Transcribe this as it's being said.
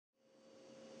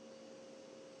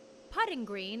Putting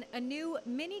Green, a new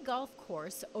mini golf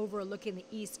course overlooking the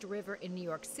East River in New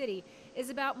York City, is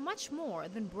about much more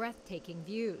than breathtaking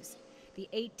views. The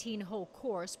 18-hole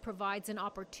course provides an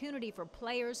opportunity for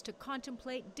players to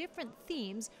contemplate different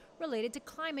themes related to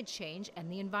climate change and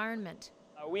the environment.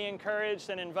 We encouraged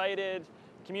and invited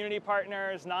community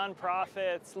partners,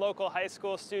 nonprofits, local high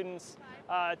school students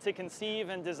to conceive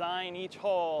and design each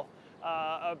hole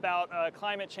about a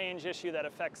climate change issue that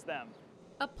affects them.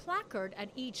 A placard at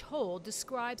each hole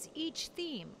describes each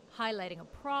theme, highlighting a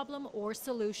problem or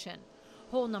solution.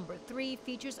 Hole number 3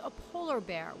 features a polar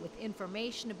bear with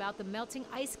information about the melting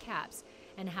ice caps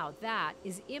and how that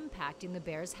is impacting the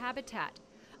bear's habitat.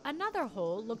 Another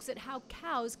hole looks at how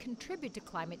cows contribute to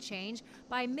climate change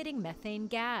by emitting methane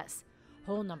gas.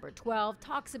 Hole number 12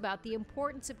 talks about the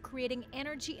importance of creating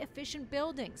energy-efficient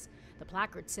buildings. The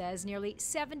placard says nearly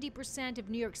 70% of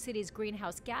New York City's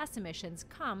greenhouse gas emissions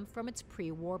come from its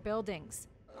pre-war buildings.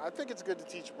 I think it's good to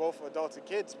teach both adults and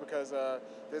kids because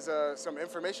there's some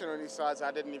information on these sides I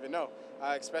didn't even know,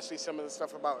 especially some of the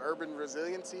stuff about urban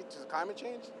resiliency to climate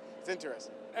change. It's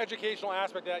interesting. Educational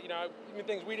aspect that, even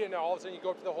things we didn't know, all of a sudden you go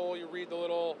up to the hole, you read the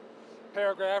little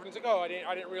paragraph, and it's like, oh, I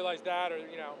didn't realize that, or,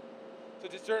 so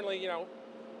just certainly,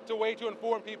 it's a way to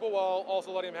inform people while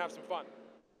also letting them have some fun.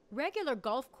 Regular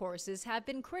golf courses have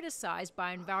been criticized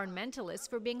by environmentalists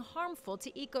for being harmful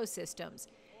to ecosystems.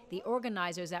 The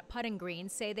organizers at Putting Green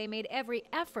say they made every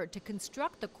effort to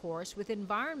construct the course with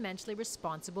environmentally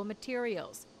responsible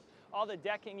materials. All the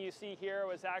decking you see here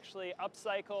was actually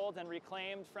upcycled and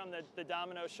reclaimed from the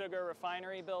Domino Sugar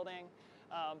refinery building.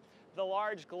 The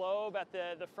large globe at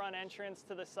the front entrance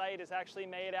to the site is actually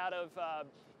made out of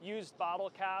used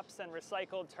bottle caps and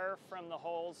recycled turf from the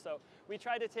holes. So we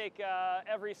tried to take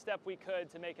every step we could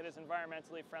to make it as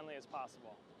environmentally friendly as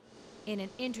possible. In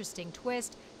an interesting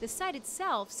twist, the site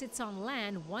itself sits on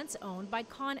land once owned by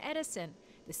Con Edison,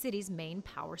 the city's main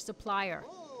power supplier.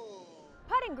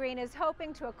 Putting Green is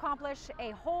hoping to accomplish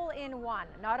a hole-in-one,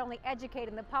 not only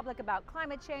educating the public about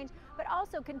climate change, but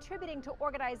also contributing to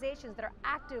organizations that are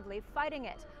actively fighting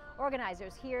it.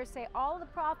 Organizers here say all of the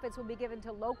profits will be given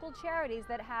to local charities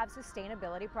that have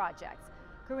sustainability projects.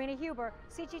 Karina Huber,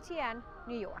 CGTN,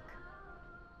 New York.